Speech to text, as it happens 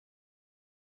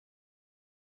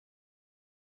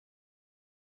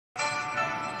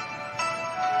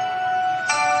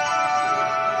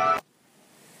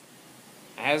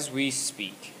As we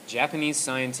speak, Japanese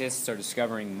scientists are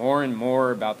discovering more and more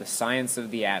about the science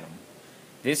of the atom.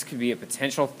 This could be a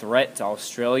potential threat to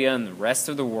Australia and the rest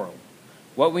of the world.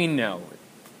 What we know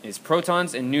is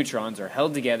protons and neutrons are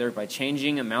held together by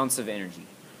changing amounts of energy.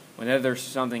 Whenever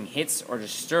something hits or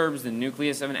disturbs the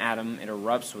nucleus of an atom, it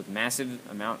erupts with massive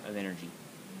amount of energy.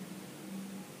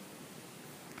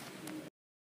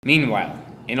 Meanwhile,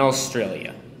 in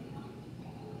Australia,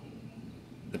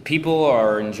 the people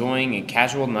are enjoying a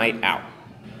casual night out,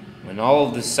 when all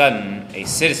of a sudden a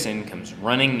citizen comes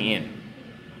running in.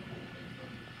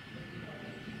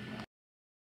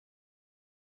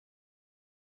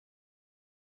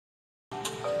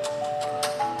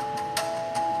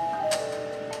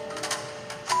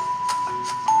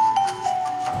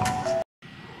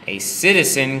 A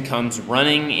citizen comes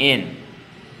running in.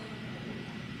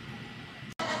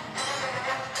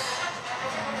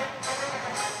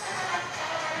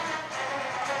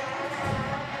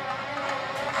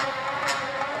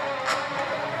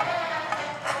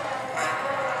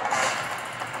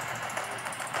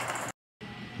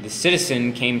 The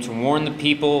citizen came to warn the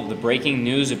people of the breaking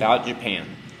news about Japan.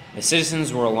 The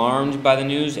citizens were alarmed by the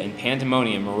news and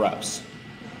pandemonium erupts.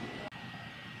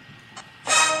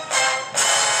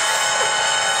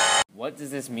 What does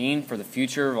this mean for the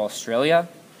future of Australia?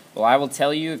 Well, I will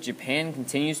tell you, if Japan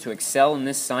continues to excel in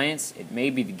this science, it may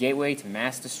be the gateway to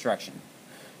mass destruction.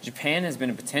 Japan has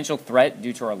been a potential threat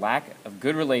due to our lack of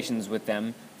good relations with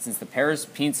them since the Paris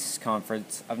Peace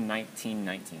Conference of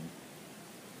 1919.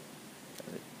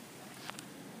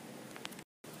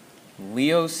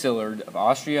 Leo Szilard of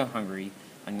Austria-Hungary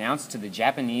announced to the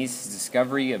Japanese his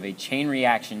discovery of a chain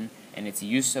reaction and its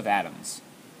use of atoms.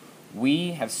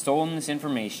 We have stolen this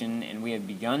information and we have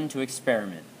begun to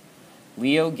experiment.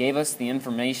 Leo gave us the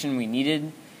information we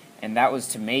needed, and that was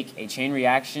to make a chain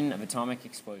reaction of atomic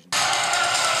explosions.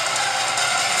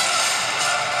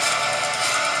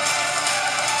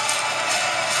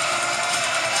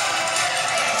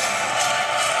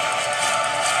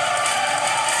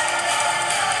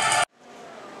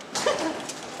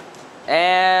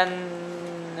 And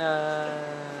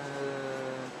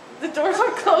the doors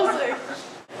are closing.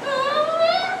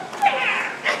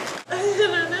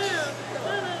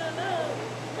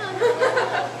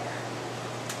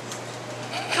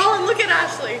 Collin, look at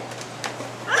Ashley.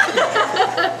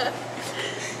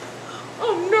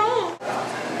 Oh no.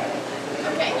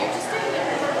 Okay, you're just standing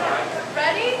there.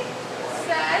 Ready,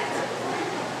 set.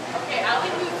 Okay,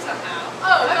 Allie moved somehow.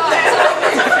 Oh, okay.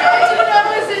 That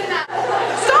was in that.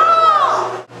 Stop!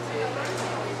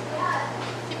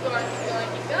 Keep going, keep going,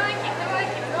 keep going, keep going,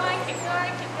 keep going, keep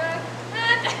going, keep going.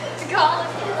 Collin,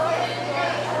 keep going.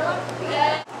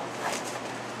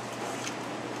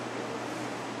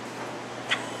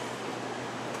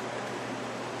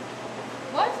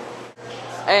 What?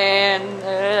 and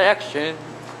action.